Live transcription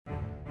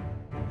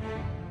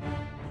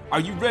Are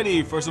you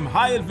ready for some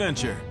high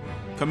adventure?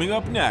 Coming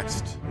up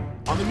next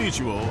on the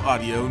Mutual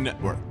Audio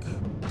Network.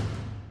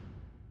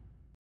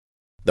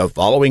 The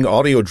following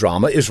audio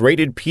drama is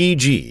rated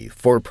PG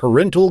for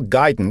parental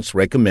guidance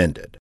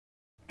recommended.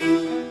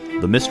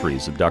 The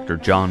Mysteries of Dr.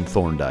 John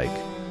Thorndyke.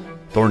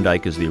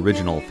 Thorndyke is the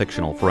original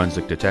fictional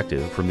forensic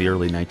detective from the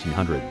early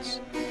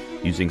 1900s,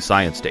 using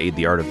science to aid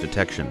the art of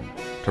detection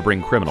to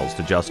bring criminals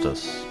to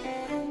justice.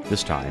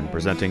 This time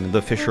presenting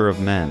The Fisher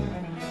of Men,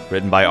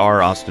 written by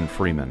R. Austin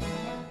Freeman,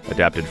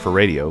 adapted for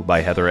radio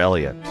by Heather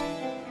Elliott.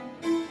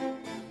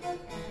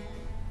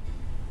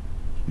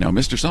 Now,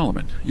 Mr.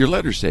 Solomon, your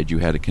letter said you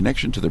had a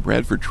connection to the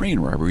Bradford train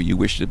robbery you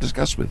wished to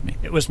discuss with me.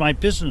 It was my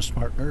business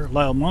partner,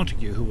 Lyle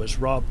Montague, who was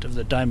robbed of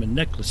the diamond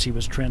necklace he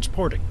was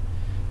transporting.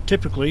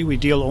 Typically, we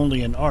deal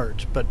only in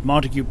art, but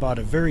Montague bought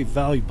a very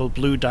valuable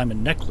blue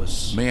diamond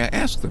necklace. May I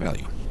ask the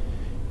value?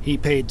 He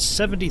paid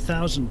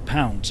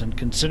 £70,000 and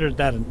considered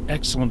that an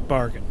excellent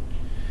bargain.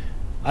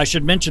 I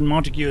should mention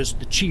Montague is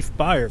the chief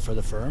buyer for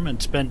the firm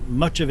and spent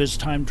much of his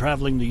time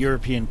traveling the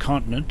European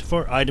continent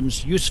for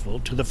items useful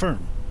to the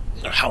firm.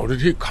 How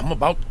did he come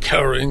about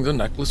carrying the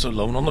necklace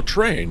alone on the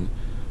train?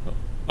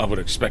 I would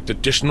expect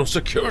additional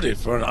security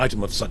for an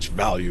item of such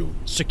value.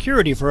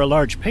 Security for a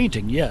large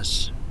painting,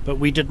 yes, but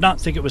we did not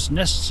think it was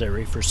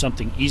necessary for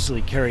something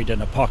easily carried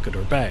in a pocket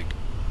or bag.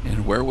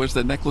 And where was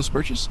the necklace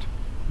purchased?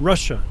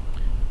 Russia.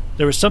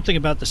 There was something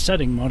about the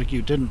setting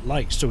Montague didn't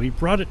like, so he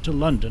brought it to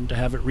London to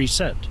have it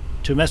reset,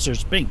 to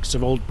Messrs. Binks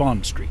of Old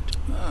Bond Street.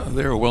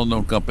 They're a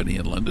well-known company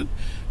in London.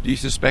 Do you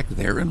suspect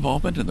their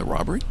involvement in the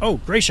robbery? Oh,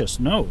 gracious,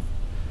 no.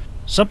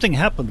 Something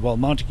happened while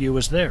Montague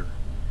was there.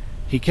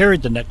 He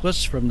carried the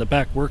necklace from the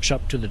back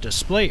workshop to the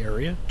display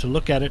area to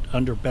look at it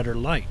under better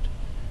light.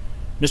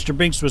 Mr.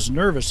 Binks was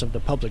nervous of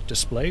the public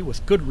display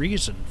with good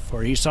reason,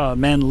 for he saw a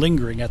man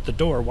lingering at the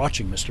door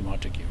watching Mr.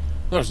 Montague.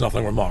 There's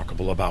nothing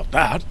remarkable about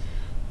that.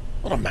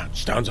 When a man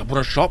stands up in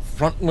a shop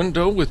front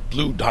window with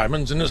blue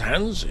diamonds in his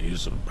hands,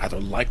 he's rather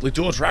likely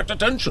to attract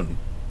attention.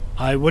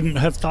 I wouldn't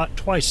have thought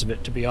twice of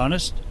it, to be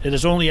honest. It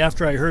is only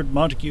after I heard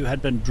Montague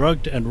had been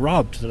drugged and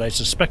robbed that I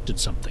suspected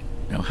something.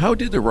 Now, how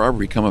did the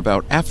robbery come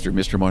about after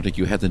Mr.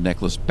 Montague had the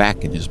necklace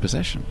back in his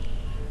possession?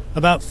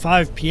 About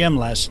 5 p.m.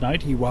 last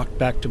night, he walked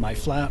back to my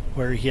flat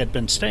where he had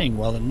been staying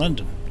while in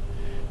London.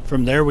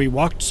 From there we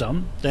walked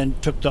some, then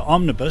took the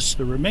omnibus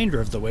the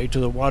remainder of the way to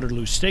the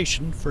Waterloo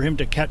station for him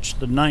to catch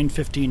the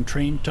 9:15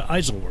 train to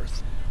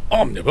Isleworth.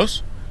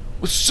 Omnibus?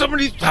 With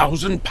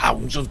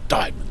 £70,000 of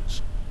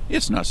diamonds?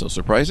 It's not so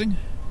surprising.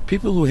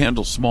 People who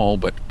handle small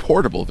but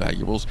portable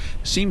valuables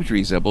seem to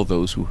resemble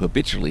those who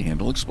habitually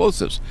handle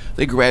explosives.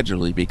 They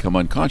gradually become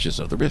unconscious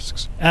of the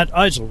risks. At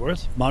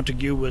Isleworth,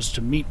 Montague was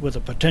to meet with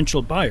a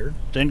potential buyer,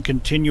 then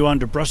continue on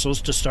to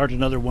Brussels to start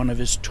another one of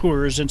his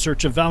tours in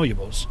search of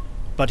valuables.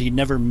 But he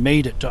never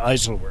made it to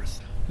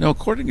Isleworth. Now,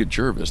 according to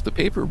Jervis, the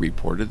paper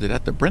reported that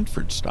at the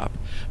Brentford stop,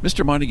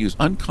 Mr. Montague's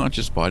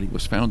unconscious body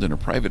was found in a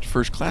private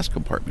first-class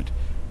compartment,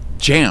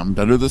 jammed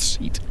under the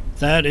seat.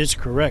 That is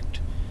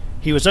correct.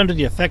 He was under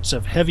the effects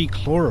of heavy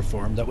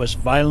chloroform that was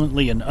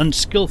violently and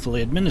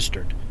unskillfully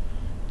administered.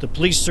 The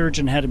police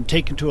surgeon had him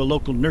taken to a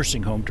local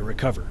nursing home to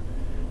recover.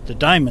 The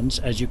diamonds,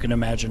 as you can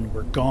imagine,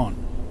 were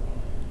gone.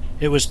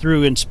 It was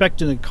through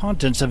inspecting the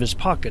contents of his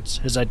pockets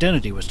his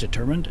identity was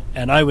determined,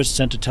 and I was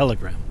sent a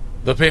telegram.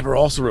 The paper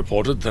also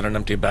reported that an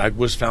empty bag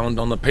was found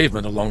on the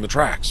pavement along the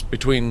tracks,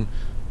 between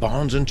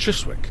Barnes and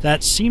Chiswick.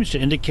 That seems to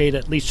indicate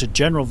at least a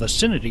general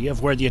vicinity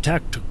of where the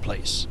attack took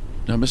place.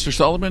 Now, Mr.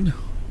 Solomon,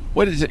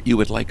 what is it you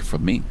would like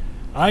from me?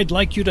 I'd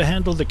like you to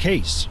handle the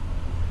case.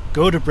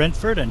 Go to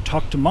Brentford and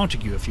talk to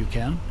Montague if you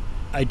can.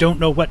 I don't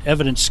know what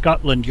evidence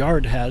Scotland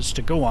Yard has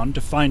to go on to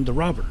find the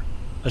robber.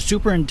 A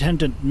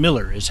Superintendent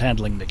Miller is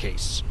handling the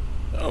case.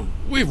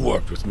 We've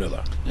worked with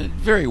Miller.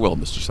 Very well,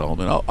 Mr.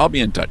 Solomon. I'll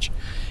be in touch.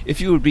 If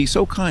you would be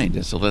so kind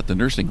as to let the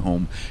nursing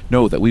home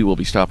know that we will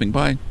be stopping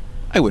by,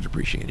 I would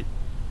appreciate it.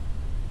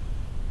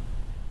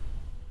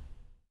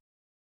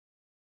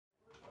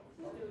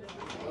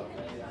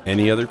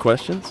 Any other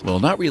questions? Well,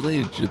 not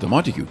related to the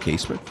Montague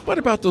case, but what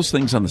about those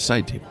things on the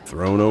side table?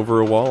 Thrown over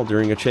a wall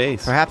during a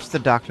chase. Perhaps the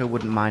doctor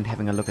wouldn't mind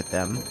having a look at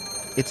them.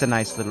 It's a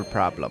nice little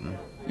problem.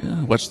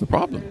 Yeah, what's the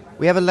problem?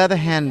 We have a leather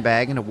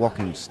handbag and a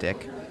walking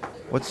stick.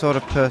 What sort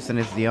of person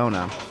is the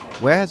owner?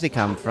 Where has he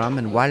come from,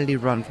 and why did he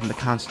run from the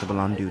constable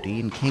on duty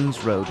in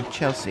King's Road,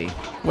 Chelsea?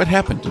 What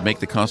happened to make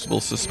the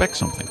constable suspect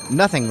something?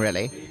 Nothing,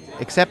 really,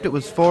 except it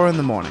was 4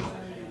 a.m.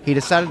 He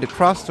decided to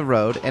cross the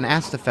road and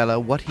asked the fellow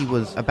what he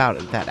was about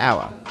at that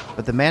hour,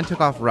 but the man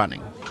took off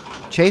running.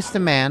 Chased the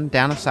man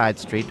down a side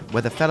street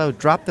where the fellow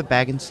dropped the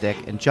bag and stick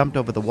and jumped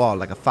over the wall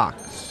like a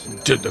fox.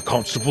 Did the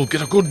constable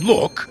get a good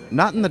look?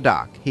 Not in the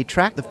dark. He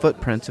tracked the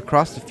footprints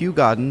across the few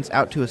gardens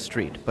out to a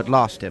street, but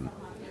lost him.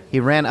 He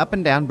ran up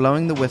and down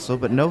blowing the whistle,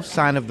 but no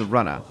sign of the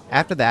runner.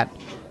 After that,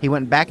 he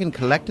went back and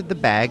collected the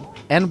bag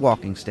and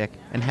walking stick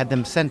and had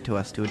them sent to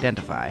us to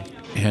identify.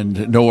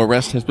 And no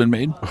arrest has been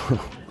made?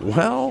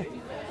 Well,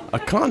 a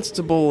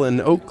constable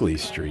in Oakley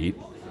Street,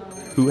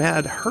 who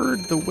had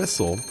heard the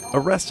whistle,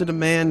 arrested a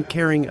man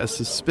carrying a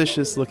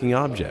suspicious-looking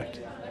object.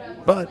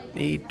 but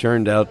he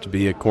turned out to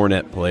be a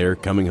cornet player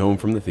coming home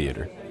from the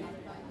theater.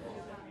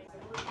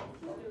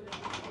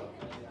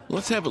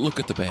 Let's have a look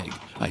at the bag.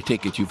 I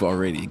take it you've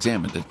already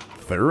examined it.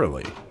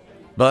 Thoroughly.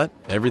 But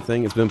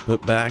everything has been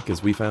put back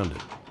as we found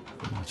it.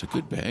 It's a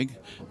good bag.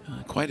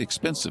 Quite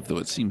expensive, though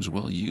it seems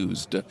well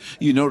used.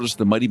 You notice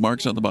the muddy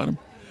marks on the bottom?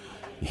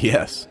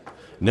 Yes.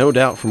 No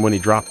doubt from when he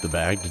dropped the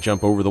bag to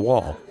jump over the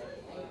wall.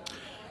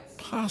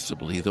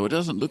 Possibly, though it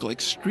doesn't look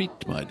like street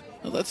mud.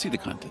 Let's see the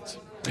contents.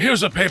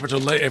 Here's a paper to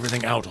lay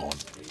everything out on.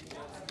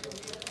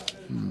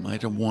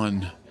 Item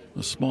 1.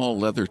 A small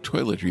leather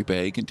toiletry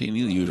bag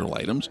containing the usual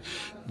items.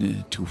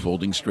 2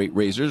 folding straight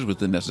razors with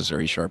the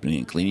necessary sharpening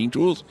and cleaning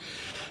tools.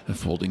 A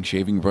folding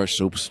shaving brush,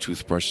 soaps,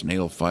 toothbrush,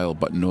 nail file,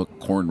 button hook,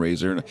 corn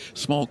razor, and a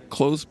small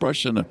clothes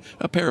brush, and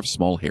a pair of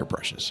small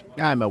hairbrushes.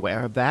 I'm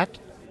aware of that.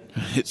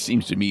 It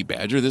seems to me,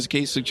 Badger, this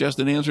case suggests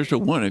an answer to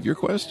one of your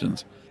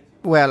questions.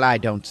 Well, I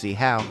don't see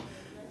how.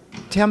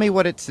 Tell me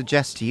what it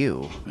suggests to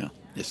you. Well,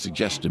 it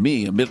suggests to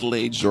me a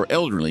middle-aged or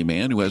elderly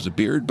man who has a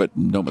beard but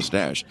no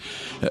mustache.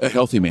 A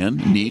healthy man,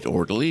 neat,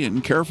 orderly,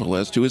 and careful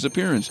as to his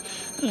appearance.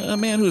 A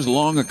man who is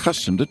long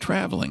accustomed to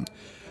traveling.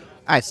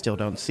 I still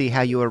don't see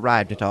how you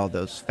arrived at all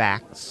those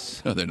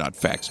facts. Oh, they're not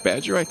facts,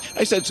 Badger.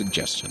 I said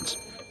suggestions.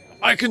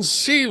 I can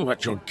see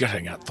what you're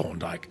getting at,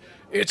 Thorndyke.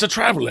 It's a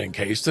traveling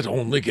case that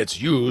only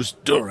gets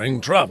used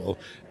during travel,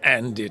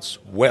 and it's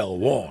well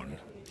worn.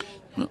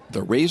 Well,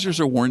 the razors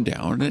are worn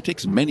down, and it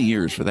takes many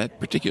years for that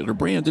particular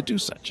brand to do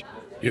such.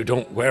 You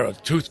don't wear a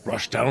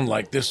toothbrush down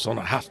like this on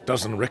a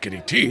half-dozen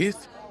rickety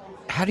teeth.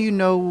 How do you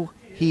know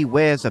he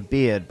wears a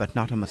beard but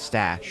not a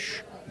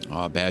mustache?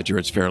 Oh, Badger,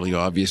 it's fairly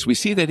obvious. We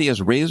see that he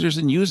has razors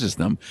and uses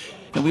them,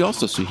 and we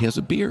also see he has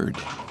a beard.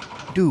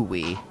 Do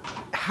we?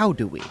 How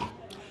do we?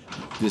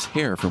 This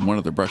hair from one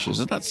of the brushes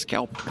is not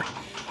scalp hair.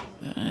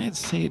 I'd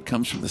say it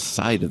comes from the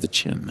side of the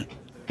chin.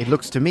 It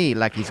looks to me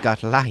like he's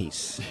got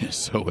lice.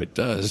 So it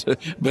does.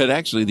 But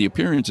actually, the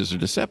appearances are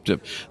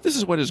deceptive. This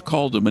is what is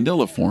called a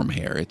maniliform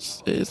hair.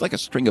 It's like a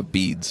string of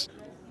beads.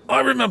 I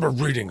remember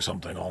reading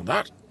something on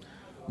that.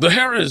 The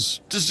hair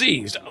is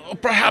diseased,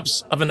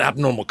 perhaps of an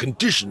abnormal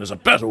condition is a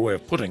better way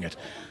of putting it.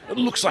 It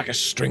looks like a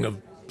string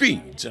of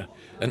beads,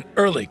 an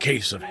early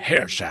case of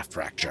hair shaft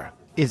fracture.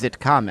 Is it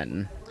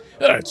common?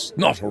 It's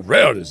not a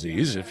rare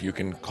disease, if you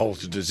can call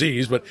it a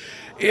disease, but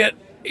it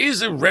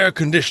is a rare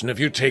condition if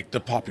you take the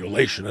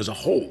population as a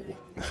whole.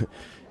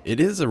 It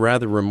is a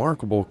rather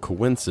remarkable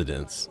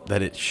coincidence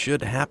that it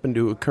should happen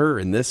to occur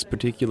in this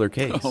particular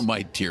case. Oh,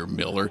 my dear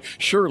Miller,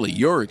 surely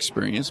your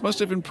experience must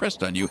have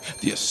impressed on you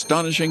the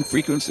astonishing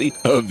frequency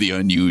of the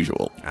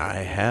unusual. I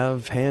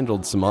have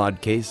handled some odd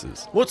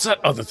cases. What's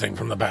that other thing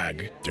from the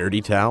bag?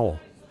 Dirty towel.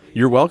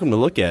 You're welcome to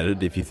look at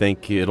it if you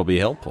think it'll be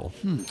helpful.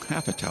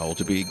 Half a towel,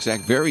 to be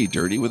exact, very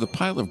dirty, with a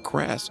pile of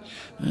grass,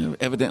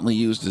 evidently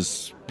used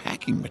as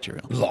packing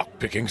material.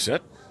 Lock-picking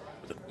set?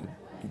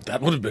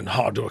 That would have been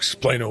hard to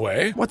explain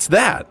away. What's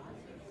that?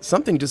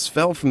 Something just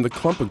fell from the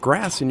clump of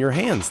grass in your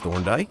hands,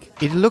 Thorndyke.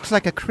 It looks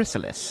like a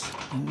chrysalis.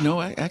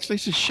 No, actually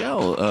it's a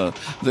shell.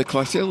 The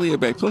Cloxilia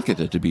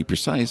biplicata, to be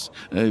precise,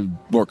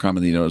 more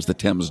commonly known as the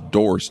Thames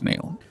door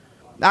snail.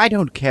 I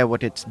don't care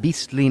what its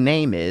beastly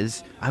name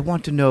is. I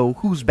want to know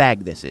whose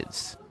bag this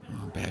is.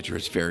 Oh, Badger,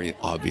 it's very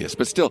obvious.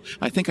 But still,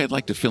 I think I'd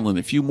like to fill in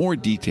a few more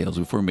details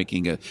before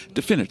making a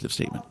definitive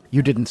statement.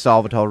 You didn't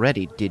solve it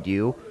already, did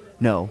you?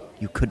 No,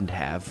 you couldn't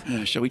have.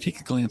 Shall we take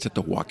a glance at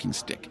the walking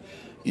stick?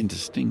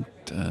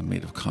 Indistinct,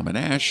 made of common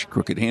ash,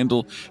 crooked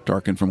handle,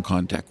 darkened from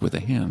contact with a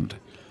hand.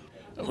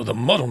 Well, the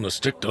mud on the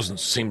stick doesn't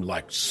seem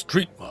like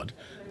street mud.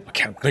 I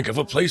can't think of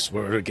a place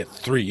where it'd get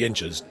 3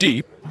 inches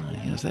deep.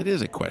 Yes, that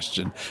is a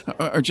question.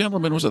 Our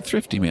gentleman was a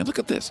thrifty man. Look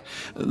at this.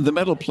 The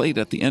metal plate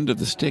at the end of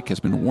the stick has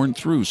been worn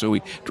through, so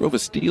he drove a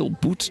steel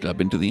boot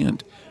stub into the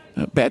end.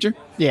 Badger?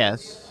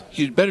 Yes?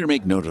 You'd better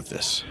make note of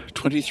this.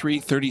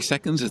 23/30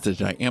 seconds is the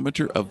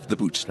diameter of the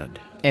boot stud.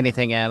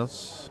 Anything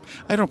else?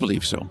 I don't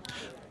believe so.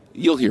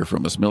 You'll hear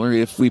from us, Miller,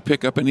 if we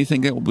pick up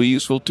anything that will be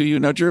useful to you.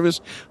 Now,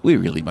 Jervis, we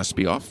really must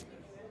be off.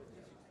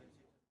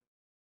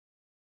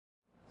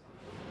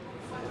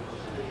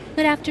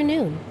 Good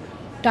afternoon.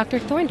 Dr.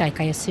 Thorndyke,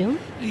 I assume?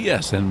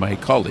 Yes, and my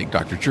colleague,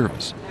 Dr.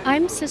 Jervis.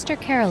 I'm Sister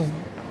Carolyn.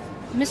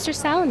 Mr.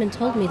 Salomon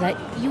told me that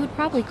you would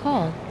probably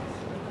call.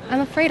 I'm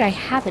afraid I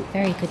haven't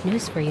very good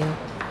news for you.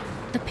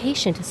 The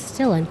patient is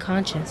still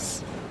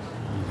unconscious.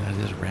 That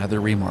is rather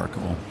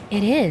remarkable.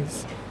 It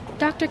is.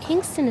 Dr.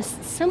 Kingston is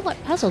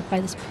somewhat puzzled by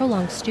this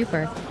prolonged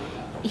stupor.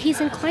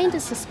 He's inclined to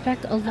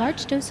suspect a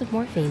large dose of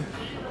morphine,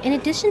 in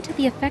addition to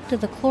the effect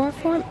of the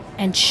chloroform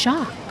and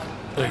shock.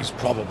 He's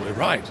probably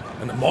right,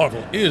 and the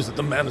marvel is that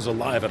the man is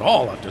alive at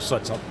all after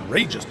such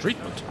outrageous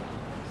treatment.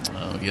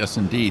 Oh, yes,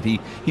 indeed.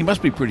 He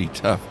must be pretty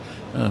tough.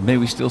 May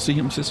we still see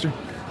him, sister?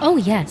 Oh,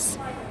 yes.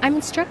 I'm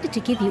instructed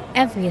to give you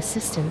every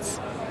assistance.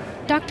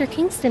 Dr.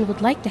 Kingston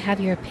would like to have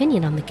your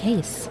opinion on the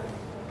case.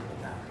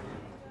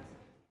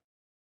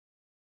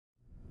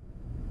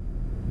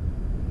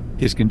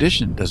 His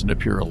condition doesn't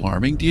appear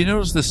alarming. Do you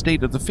notice the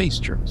state of the face,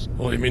 Charles?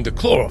 Oh, you mean the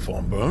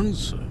chloroform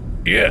burns?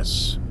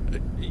 Yes.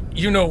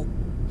 You know,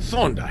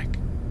 Thorndyke,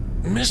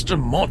 Mr.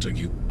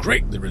 Montague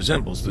greatly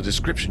resembles the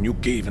description you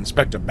gave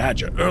Inspector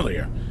Badger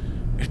earlier.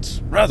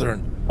 It's rather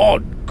an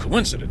odd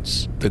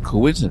coincidence. The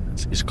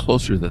coincidence is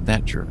closer than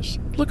that, Jervis.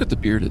 Look at the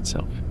beard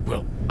itself.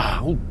 Well,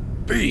 I'll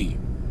be.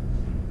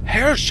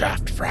 Hair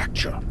shaft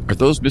fracture. Are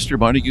those Mr.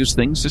 Montague's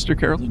things, Sister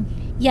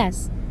Carolyn?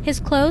 Yes, his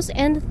clothes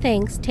and the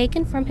things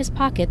taken from his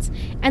pockets,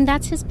 and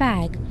that's his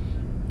bag.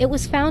 It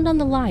was found on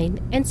the line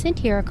and sent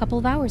here a couple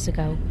of hours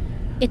ago.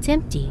 It's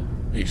empty.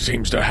 He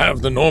seems to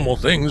have the normal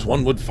things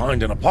one would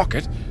find in a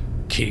pocket.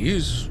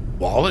 Keys,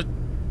 wallet,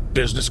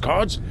 business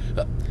cards.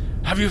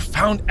 Have you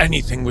found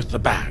anything with the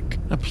bag?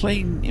 A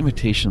plain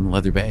imitation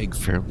leather bag,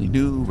 fairly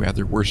new,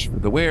 rather worse for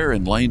the wear,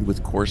 and lined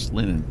with coarse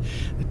linen.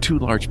 2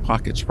 large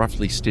pockets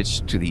roughly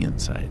stitched to the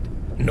inside.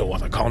 No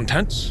other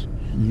contents?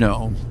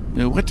 No.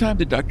 What time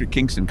did Dr.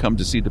 Kingston come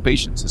to see the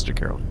patient, Sister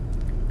Carolyn?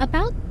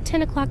 About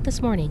 10 o'clock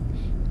this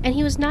morning, and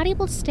he was not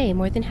able to stay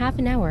more than half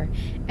an hour,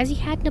 as he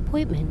had an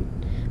appointment.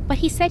 But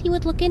he said he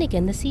would look in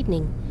again this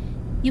evening.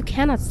 You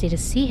cannot stay to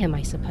see him,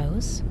 I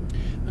suppose.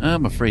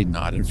 I'm afraid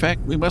not. In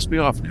fact, we must be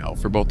off now,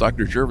 for both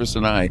Dr. Jervis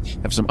and I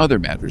have some other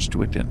matters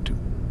to attend to.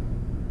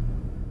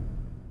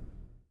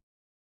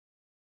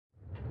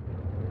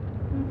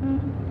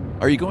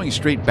 Are you going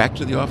straight back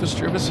to the office,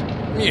 Jervis?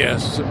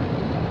 Yes.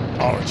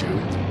 Aren't you?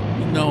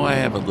 No, I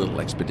have a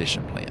little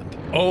expedition planned.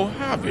 Oh,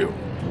 have you?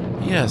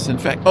 Yes, in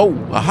fact... Oh,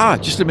 aha,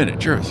 just a minute,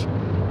 Jervis.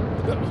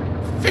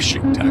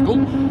 Fishing tackle?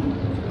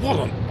 What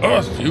on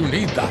earth do you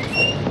need that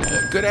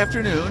for? Good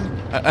afternoon.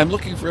 I'm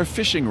looking for a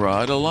fishing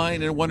rod, a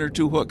line, and 1 or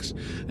 2 hooks.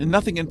 And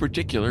nothing in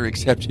particular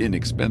except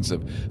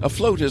inexpensive. A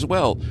float as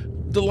well.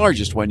 The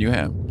largest one you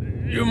have.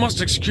 You must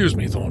excuse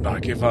me,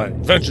 Thorndyke, if I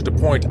venture to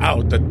point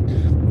out that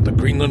the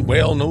Greenland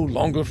whale no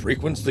longer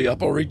frequents the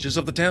upper reaches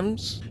of the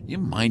Thames. You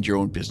mind your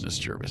own business,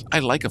 Jervis. I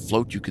like a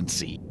float you can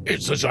see.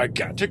 It's a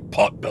gigantic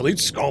pot-bellied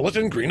scarlet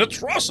and green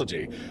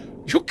atrocity.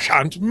 You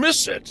can't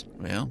miss it.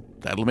 Well,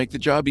 that'll make the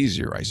job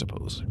easier, I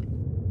suppose.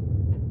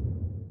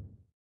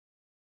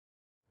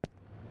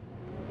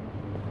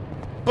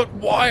 But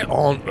why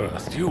on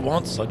earth do you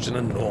want such an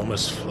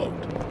enormous float?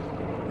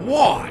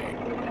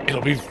 Why?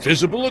 It'll be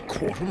visible a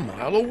quarter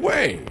mile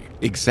away.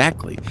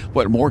 Exactly.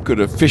 What more could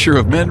a fisher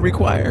of men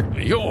require?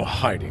 You're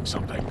hiding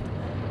something.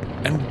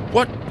 And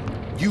what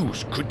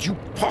use could you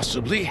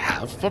possibly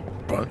have for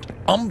burnt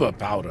umber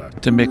powder?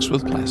 To mix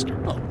with plaster.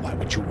 Oh, why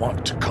would you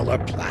want to color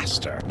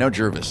plaster? Now,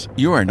 Jervis,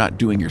 you are not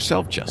doing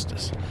yourself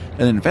justice.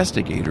 An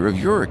investigator of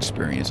your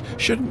experience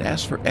shouldn't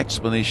ask for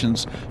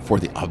explanations for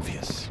the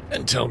obvious.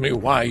 And tell me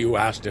why you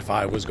asked if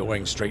I was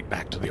going straight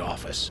back to the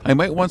office. I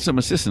might want some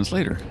assistance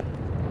later.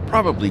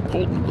 Probably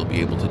Polton will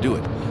be able to do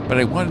it, but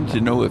I wanted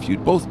to know if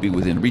you'd both be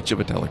within reach of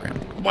a telegram.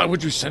 Why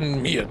would you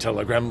send me a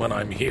telegram when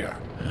I'm here?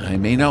 I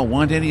may not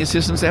want any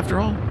assistance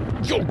after all.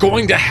 You're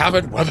going to have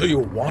it whether you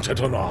want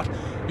it or not.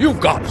 You've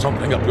got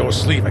something up your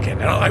sleeve again,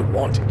 and I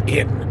want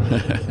in.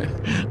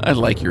 I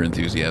like your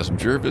enthusiasm,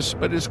 Jervis,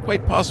 but it's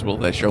quite possible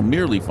that I shall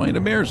merely find a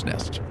mare's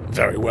nest.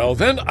 Very well,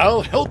 then I'll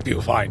help you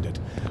find it.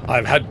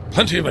 I've had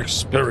plenty of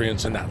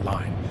experience in that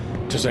line,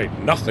 to say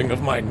nothing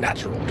of my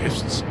natural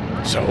gifts.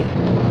 So,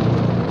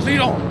 lead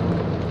on.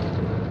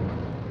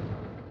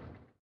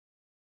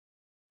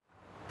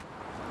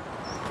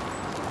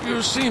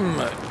 You seem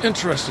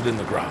interested in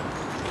the ground.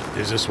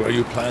 Is this where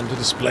you plan to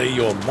display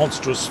your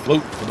monstrous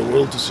float for the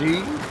world to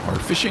see? Our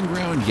fishing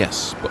ground,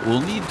 yes, but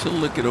we'll need to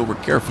look it over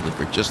carefully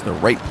for just the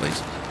right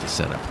place to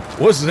set up.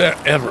 Was there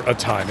ever a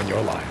time in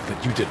your life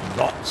that you did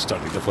not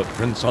study the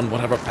footprints on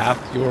whatever path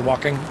you were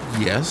walking?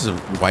 Yes,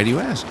 why do you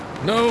ask?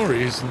 No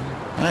reason.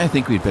 I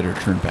think we'd better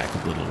turn back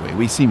a little way.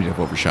 We seem to have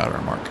overshot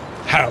our mark.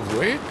 Have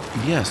we?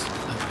 Yes.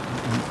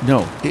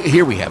 No,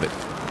 here we have it.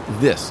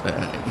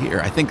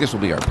 Here, I think this will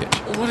be our pitch.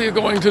 What are you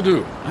going to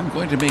do? I'm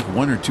going to make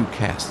 1 or 2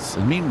 casts,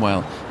 and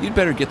meanwhile, you'd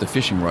better get the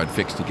fishing rod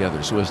fixed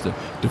together so as to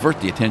divert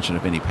the attention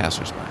of any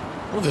passersby.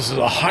 Well, this is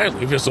a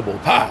highly visible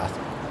path.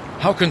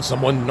 How can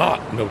someone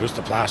not notice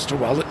the plaster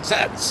while it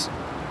sets?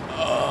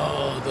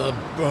 Oh, the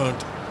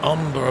burnt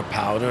umber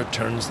powder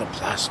turns the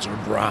plaster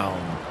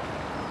brown.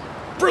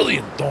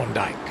 Brilliant,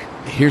 Thorndyke.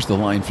 Here's the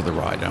line for the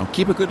rod. Now,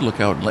 keep a good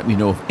lookout and let me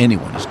know if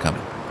anyone is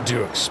coming. Do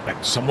you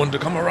expect someone to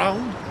come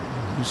around?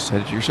 You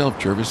said it yourself,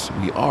 Jervis.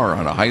 We are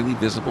on a highly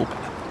visible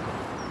path.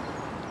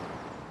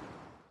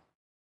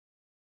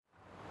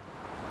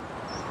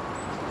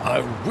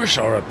 I wish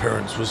our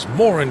appearance was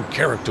more in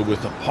character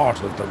with the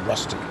part of the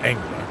rustic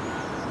angler.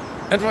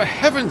 And for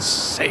heaven's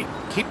sake,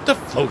 keep the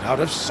float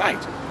out of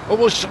sight, or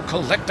we shall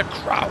collect a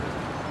crowd.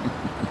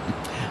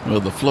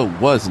 Well, the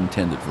float was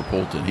intended for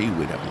Polton. He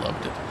would have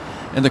loved it.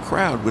 And the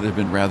crowd would have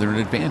been rather an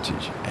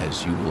advantage,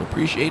 as you will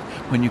appreciate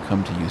when you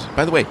come to use it.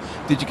 By the way,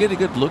 did you get a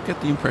good look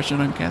at the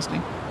impression I'm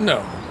casting?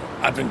 No,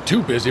 I've been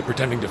too busy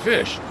pretending to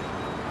fish.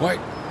 Why,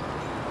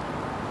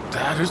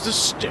 that is the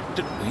stick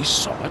that we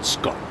saw at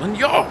Scotland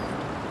Yard.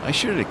 I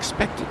should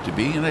expect it to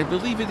be, and I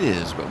believe it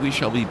is, but we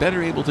shall be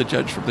better able to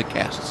judge from the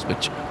casts,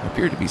 which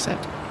appear to be set.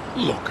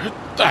 Look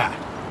at that.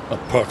 A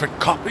perfect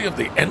copy of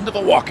the end of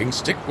a walking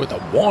stick with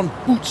a worn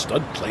boot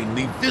stud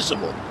plainly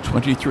visible.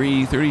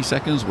 23-30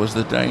 seconds was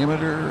the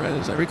diameter,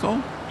 as I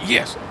recall?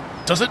 Yes.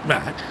 Does it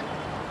match?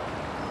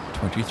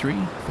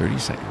 23-30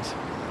 seconds.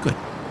 Good.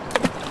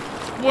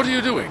 What are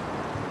you doing?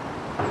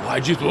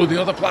 Why'd you throw the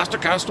other plaster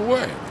cast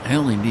away? I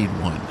only need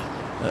one.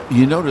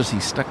 You notice he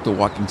stuck the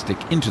walking stick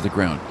into the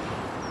ground.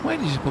 Why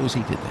do you suppose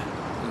he did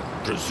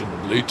that?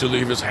 Presumably to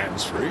leave his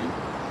hands free.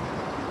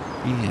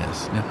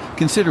 Yes. Now,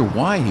 consider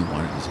why he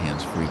wanted his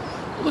hands free.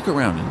 Look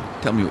around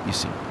and tell me what you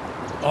see.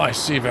 I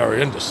see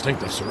very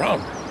indistinctive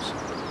surroundings.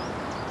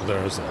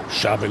 There's a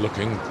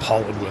shabby-looking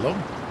pollard willow,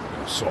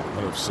 an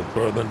assortment of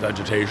suburban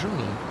vegetation,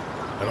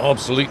 an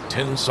obsolete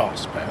tin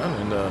saucepan,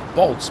 and a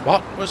bald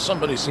spot where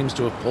somebody seems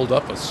to have pulled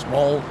up a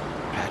small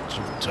patch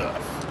of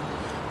turf.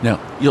 Now,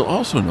 you'll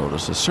also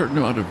notice a certain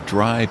amount of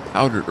dry,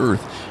 powdered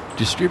earth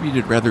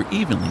distributed rather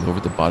evenly over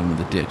the bottom of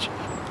the ditch.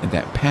 And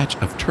that patch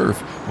of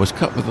turf was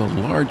cut with a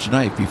large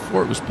knife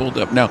before it was pulled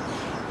up. Now,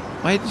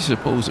 why do you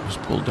suppose it was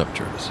pulled up,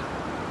 Jervis?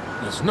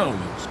 There's no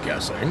use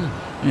guessing.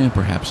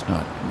 Perhaps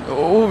not.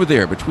 Over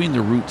there, between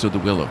the roots of the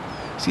willow.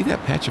 See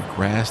that patch of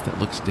grass that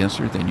looks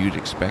denser than you'd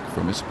expect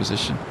from its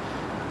position?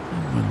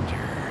 I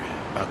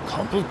wonder... A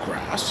clump of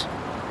grass?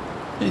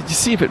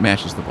 Just see if it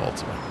matches the bald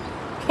spot.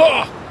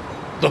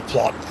 Ha! The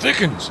plot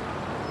thickens.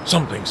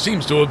 Something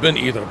seems to have been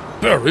either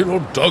buried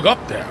or dug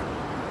up there.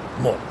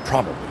 More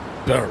probably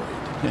buried.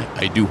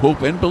 I do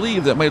hope and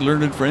believe that my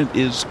learned friend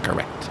is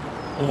correct.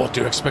 What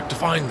do you expect to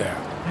find there?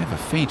 I have a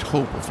faint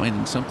hope of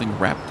finding something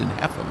wrapped in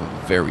half of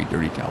a very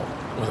dirty towel.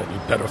 Well, then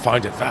you'd better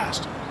find it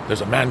fast.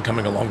 There's a man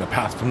coming along the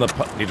path from the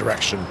Putney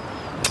direction.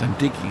 As I'm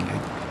digging,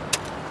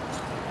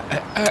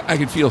 I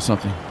can feel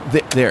something.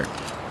 There.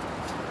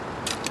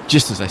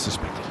 Just as I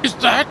suspected. Is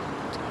that...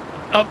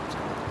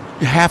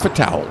 half a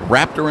towel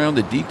wrapped around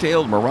the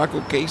detailed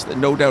Morocco case that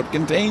no doubt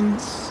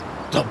contains...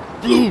 the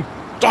blue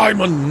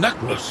diamond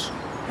necklace!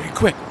 Hey,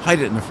 quick, hide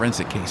it in the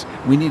forensic case.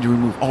 We need to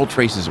remove all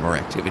traces of our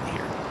activity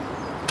here.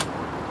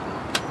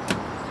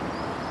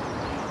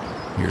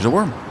 Here's a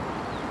worm.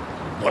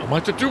 What am I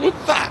to do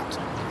with that?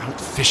 We're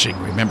out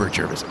fishing, remember,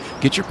 Jervis.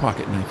 Get your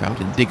pocket knife out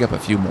and dig up a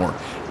few more.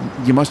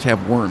 You must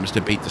have worms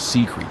to bait the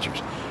sea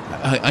creatures.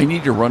 I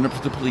need to run up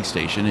to the police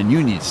station, and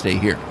you need to stay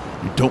here.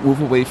 Don't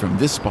move away from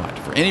this spot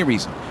for any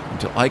reason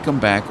until I come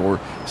back or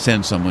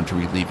send someone to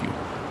relieve you.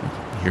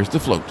 Here's the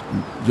float.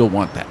 You'll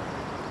want that.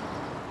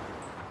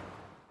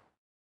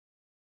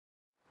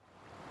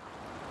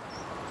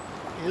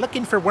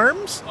 Looking for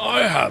worms?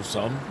 I have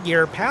some.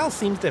 Your pal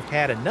seems to have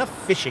had enough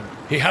fishing.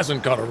 He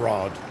hasn't got a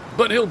rod,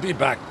 but he'll be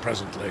back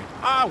presently.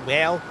 Ah,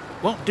 well,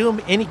 won't do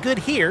him any good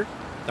here.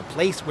 The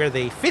place where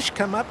the fish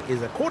come up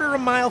is a quarter of a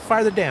mile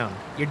farther down.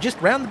 You're just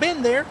round the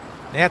bend there.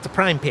 That's a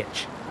prime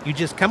pitch. You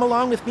just come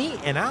along with me,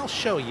 and I'll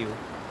show you.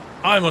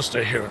 I must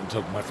stay here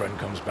until my friend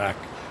comes back.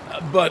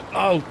 But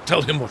I'll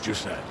tell him what you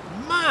said.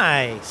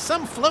 My,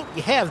 some float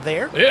you have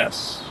there.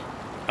 Yes,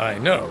 I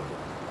know.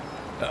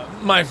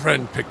 My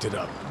friend picked it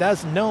up.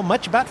 Doesn't know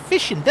much about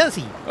fishing, does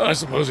he? I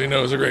suppose he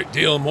knows a great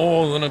deal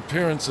more than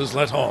appearances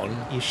let on.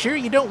 You sure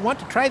you don't want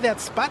to try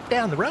that spot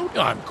down the road?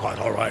 I'm quite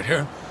all right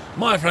here.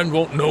 My friend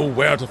won't know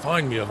where to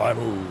find me if I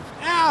move.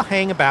 I'll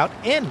hang about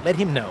and let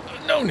him know.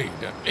 No need.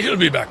 He'll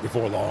be back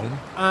before long.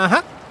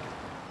 Uh-huh.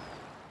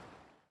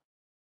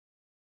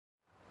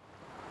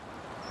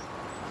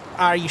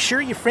 Are you sure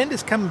your friend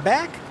is coming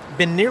back?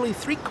 Been nearly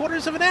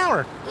 3/4 of an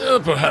hour.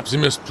 Perhaps he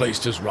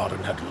misplaced his rod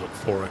and had to look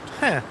for it.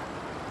 Huh.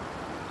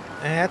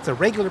 That's a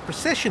regular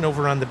procession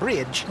over on the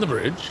bridge. The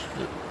bridge?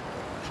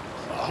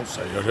 I'll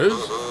say it is.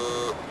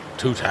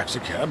 2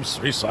 taxicabs,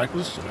 3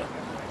 cyclists, and a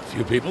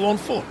few people on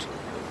foot.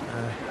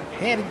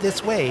 Headed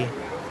this way.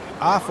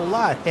 Awful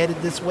lot headed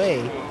this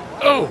way.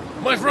 Oh,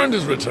 my friend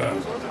has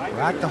returned.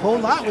 Rocked a whole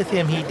lot with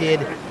him, he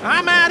did.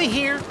 I'm out of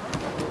here.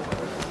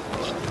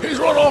 He's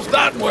run off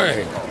that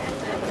way.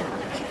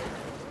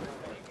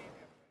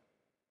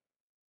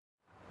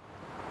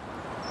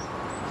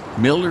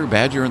 Miller,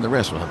 Badger, and the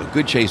rest will have a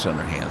good chase on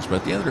their hands,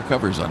 but the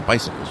undercovers on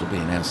bicycles will be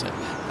an asset.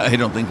 I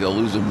don't think they'll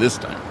lose him this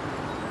time.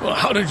 Well,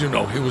 how did you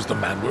know he was the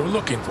man we were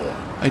looking for?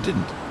 I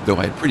didn't, though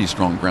I had pretty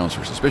strong grounds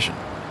for suspicion.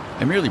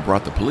 I merely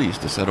brought the police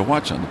to set a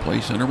watch on the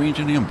place and arrange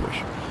an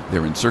ambush.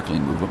 Their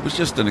encircling movement was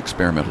just an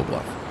experimental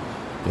bluff,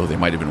 though they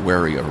might have been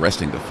wary of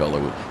arresting the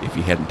fellow if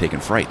he hadn't taken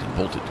fright and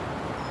bolted.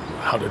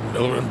 How did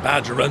Miller and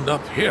Badger end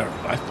up here?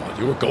 I thought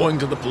you were going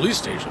to the police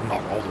station,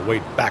 not all the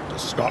way back to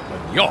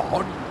Scotland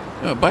Yard.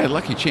 By a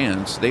lucky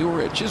chance, they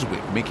were at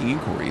Chiswick making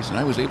inquiries, and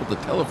I was able to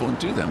telephone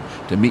to them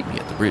to meet me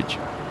at the bridge.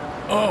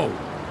 Oh,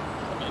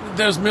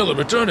 there's Miller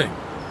returning.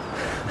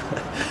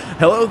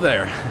 Hello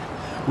there.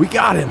 We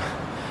got him.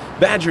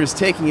 Badger is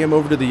taking him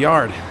over to the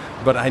yard,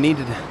 but I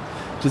needed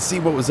to see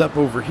what was up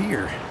over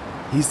here.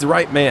 He's the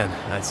right man,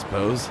 I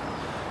suppose,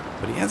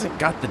 but he hasn't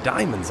got the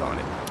diamonds on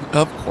him.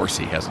 Of course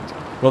he hasn't.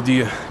 Well, do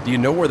you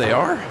know where they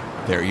are?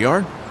 There you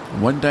are.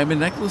 1 diamond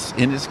necklace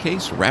in his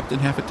case, wrapped in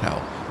half a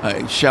towel.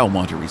 I shall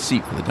want a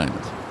receipt for the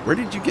diamonds. Where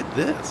did you get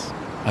this?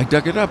 I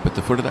dug it up at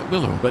the foot of that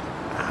willow. But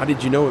how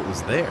did you know it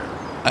was there?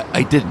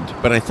 I didn't,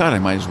 but I thought I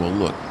might as well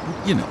look.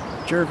 You know.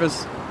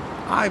 Jervis,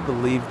 I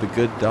believe the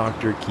good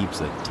doctor keeps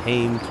a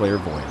tame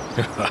clairvoyant.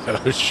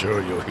 I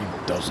assure you he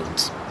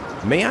doesn't.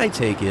 May I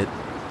take it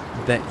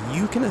that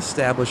you can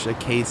establish a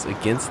case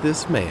against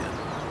this man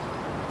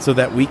so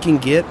that we can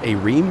get a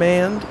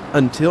remand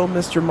until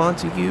Mr.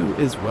 Montague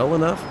is well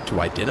enough to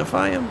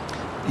identify him?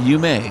 You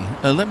may.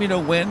 Let me know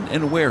when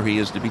and where he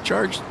is to be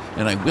charged,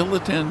 and I will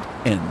attend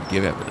and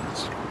give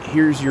evidence.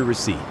 Here's your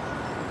receipt.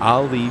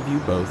 I'll leave you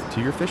both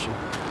to your fishing.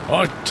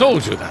 I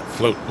told you that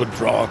float would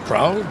draw a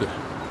crowd.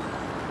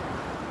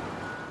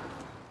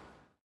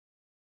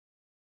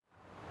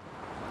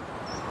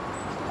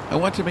 I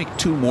want to make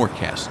 2 more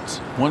casts.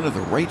 One of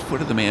the right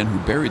foot of the man who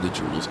buried the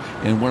jewels,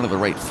 and one of the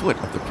right foot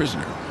of the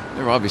prisoner.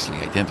 They're obviously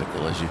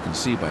identical, as you can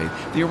see by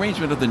the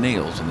arrangement of the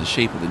nails and the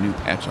shape of the new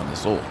patch on the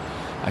sole.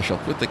 I shall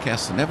put the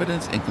casts in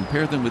evidence and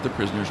compare them with the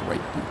prisoner's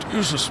right boot.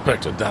 You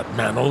suspected that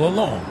man all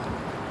along.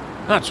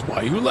 That's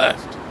why you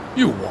left.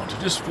 You wanted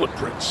his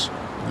footprints.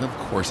 Of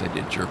course I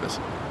did, Jervis.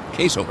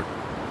 Case over.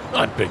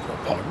 I beg your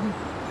pardon,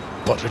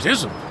 but it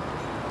isn't.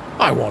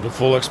 I want a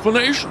full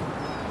explanation.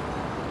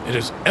 It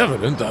is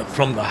evident that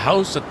from the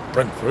house at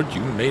Brentford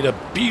you made a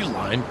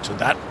beeline to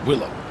that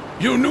willow.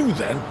 You knew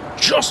then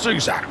just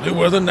exactly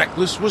where the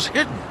necklace was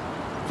hidden.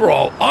 For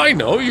all I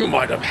know, you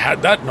might have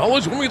had that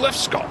knowledge when we left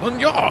Scotland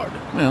Yard.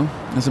 Well,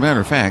 as a matter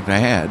of fact, I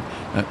had.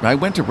 I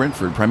went to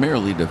Brentford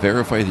primarily to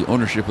verify the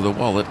ownership of the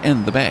wallet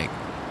and the bag.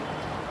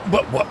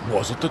 But what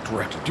was it that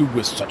directed you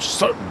with such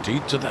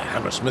certainty to the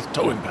Hammersmith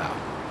towing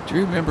path? Do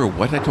you remember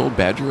what I told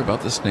Badger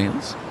about the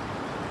snails?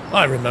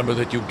 I remember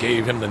that you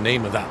gave him the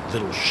name of that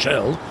little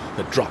shell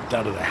that dropped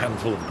out of the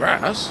handful of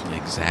grass.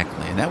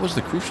 Exactly, and that was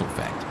the crucial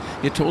fact.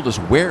 It told us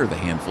where the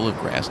handful of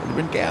grass had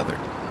been gathered.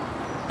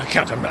 I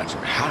can't imagine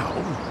how.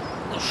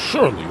 Well,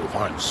 surely you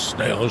find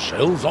snail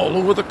shells all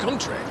over the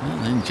country.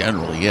 Well, in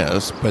general,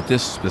 yes, but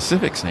this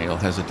specific snail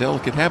has a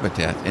delicate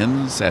habitat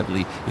and,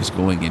 sadly, is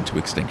going into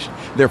extinction.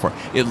 Therefore,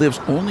 it lives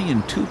only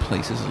in 2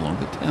 places along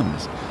the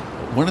Thames.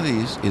 One of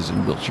these is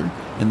in Wiltshire,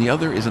 and the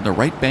other is in the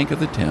right bank of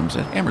the Thames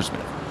at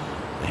Hammersmith.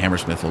 The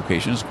Hammersmith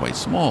location is quite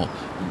small.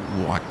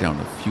 You walk down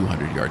a few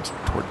hundred yards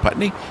toward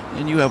Putney,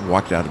 and you have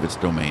walked out of its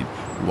domain.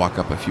 You walk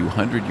up a few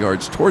hundred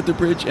yards toward the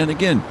bridge, and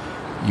again,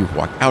 you've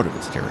walked out of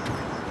its territory.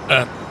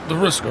 At the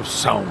risk of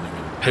sounding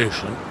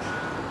impatient,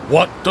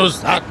 what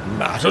does that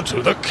matter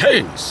to the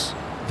case?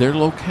 Their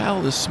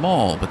locale is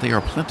small, but they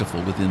are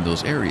plentiful within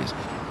those areas,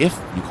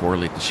 if you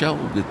correlate the shell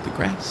with the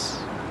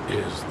grass.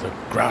 Is the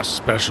grass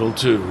special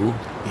too?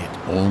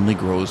 It only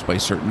grows by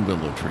certain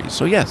willow trees,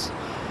 so yes.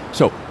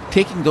 So,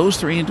 taking those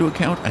 3 into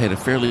account, I had a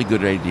fairly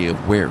good idea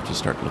of where to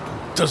start looking.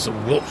 Does the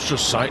Wiltshire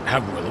site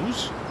have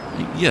willows?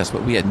 Yes,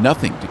 but we had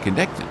nothing to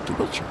connect it to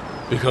Wiltshire.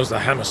 Because the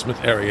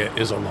Hammersmith area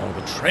is along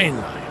the train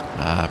line.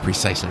 Ah,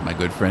 precisely, my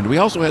good friend. We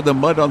also had the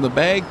mud on the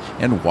bag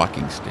and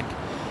walking stick.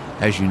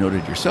 As you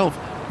noted yourself,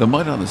 the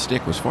mud on the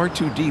stick was far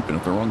too deep and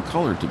of the wrong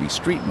color to be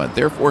street mud,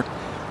 therefore,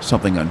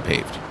 something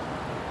unpaved.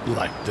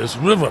 Like this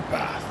river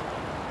path.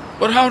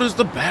 But how does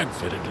the bag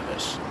fit into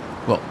this?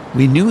 Well,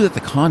 we knew that the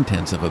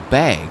contents of a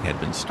bag had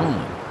been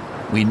stolen.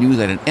 We knew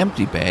that an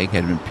empty bag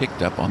had been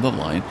picked up on the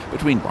line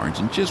between Barnes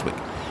and Chiswick,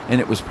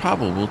 and it was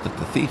probable that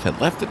the thief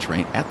had left the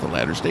train at the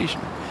latter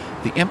station.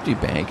 The empty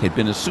bag had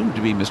been assumed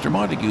to be Mr.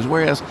 Montague's,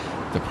 whereas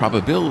the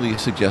probability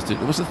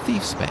suggested it was a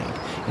thief's bag,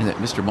 and that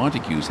Mr.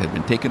 Montague's had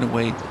been taken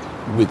away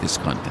with its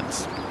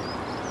contents.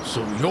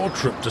 So your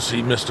trip to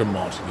see Mr.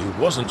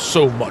 Montague wasn't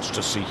so much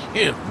to see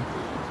him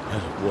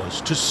as it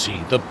was to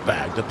see the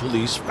bag the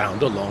police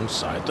found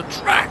alongside the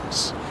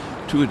tracks.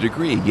 To a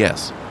degree,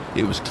 yes.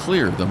 It was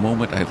clear the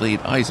moment I laid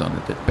eyes on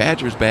it that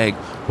Badger's bag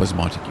was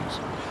Montague's.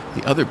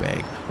 The other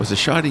bag was a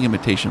shoddy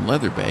imitation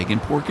leather bag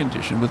in poor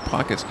condition with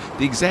pockets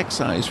the exact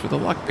size for the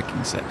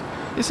lockpicking set.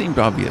 It seemed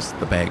obvious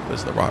the bag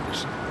was the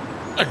robber's.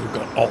 And you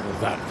got all of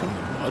that from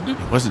the mud?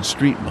 It wasn't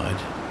street mud.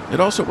 It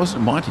also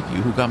wasn't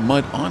Montague who got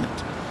mud on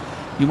it.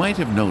 You might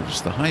have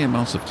noticed the high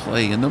amounts of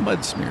clay in the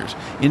mud smears,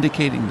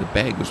 indicating the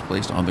bag was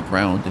placed on the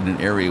ground in an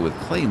area with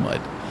clay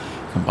mud.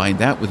 Combine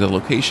that with the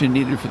location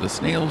needed for the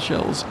snail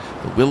shells,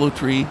 the willow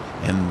tree,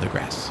 and the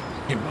grass.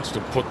 He must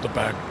have put the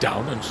bag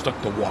down and stuck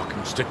the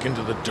walking stick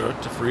into the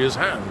dirt to free his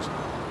hands.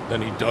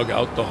 Then he dug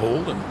out the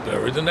hole and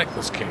buried the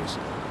necklace case,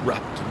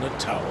 wrapped in a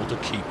towel to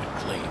keep it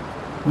clean.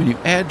 When you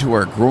add to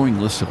our growing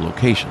list of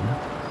location,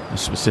 the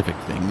specific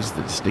things,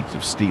 the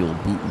distinctive steel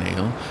boot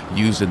nail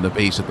used in the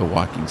base of the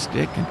walking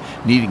stick and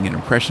needing an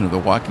impression of the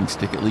walking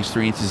stick at least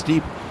 3 inches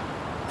deep,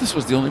 this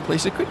was the only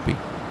place it could be.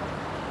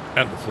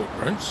 And the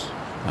footprints?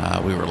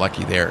 We were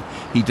lucky there.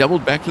 He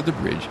doubled back to the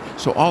bridge,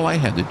 so all I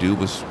had to do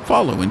was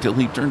follow until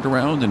he turned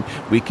around, and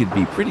we could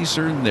be pretty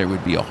certain there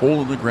would be a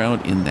hole in the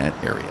ground in that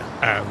area.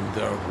 And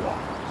there was.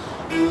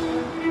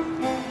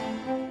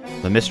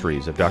 The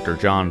Mysteries of Dr.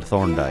 John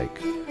Thorndyke,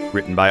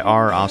 written by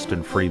R.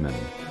 Austin Freeman,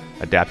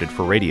 adapted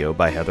for radio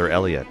by Heather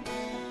Elliott,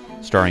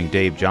 starring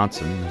Dave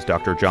Johnson as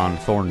Dr. John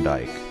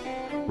Thorndyke,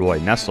 Roy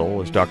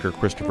Nessel as Dr.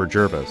 Christopher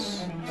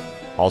Jervis.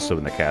 Also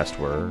in the cast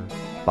were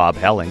Bob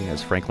Helling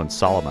as Franklin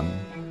Solomon,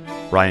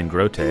 Ryan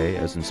Grote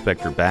as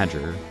Inspector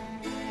Badger,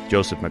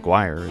 Joseph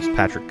McGuire as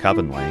Patrick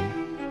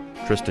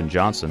Covenley, Tristan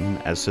Johnson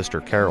as Sister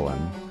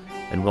Carolyn,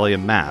 and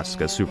William Mask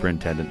as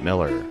Superintendent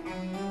Miller.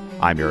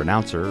 I'm your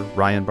announcer,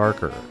 Ryan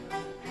Barker.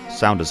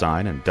 Sound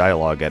design and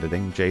dialogue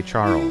editing, Jay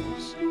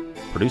Charles.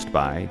 Produced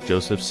by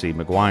Joseph C.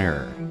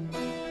 McGuire.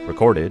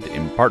 Recorded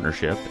in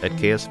partnership at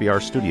KSVR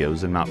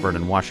Studios in Mount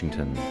Vernon,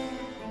 Washington,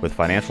 with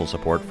financial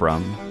support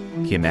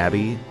from Kim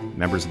Abbey,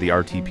 members of the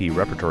RTP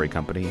Repertory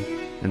Company,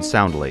 and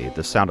Soundly,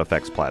 the sound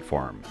effects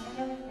platform.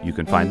 You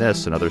can find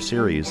this and other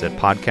series at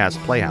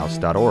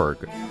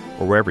podcastplayhouse.org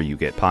or wherever you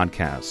get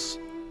podcasts.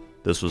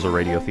 This was a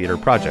Radio Theater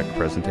Project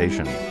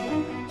presentation.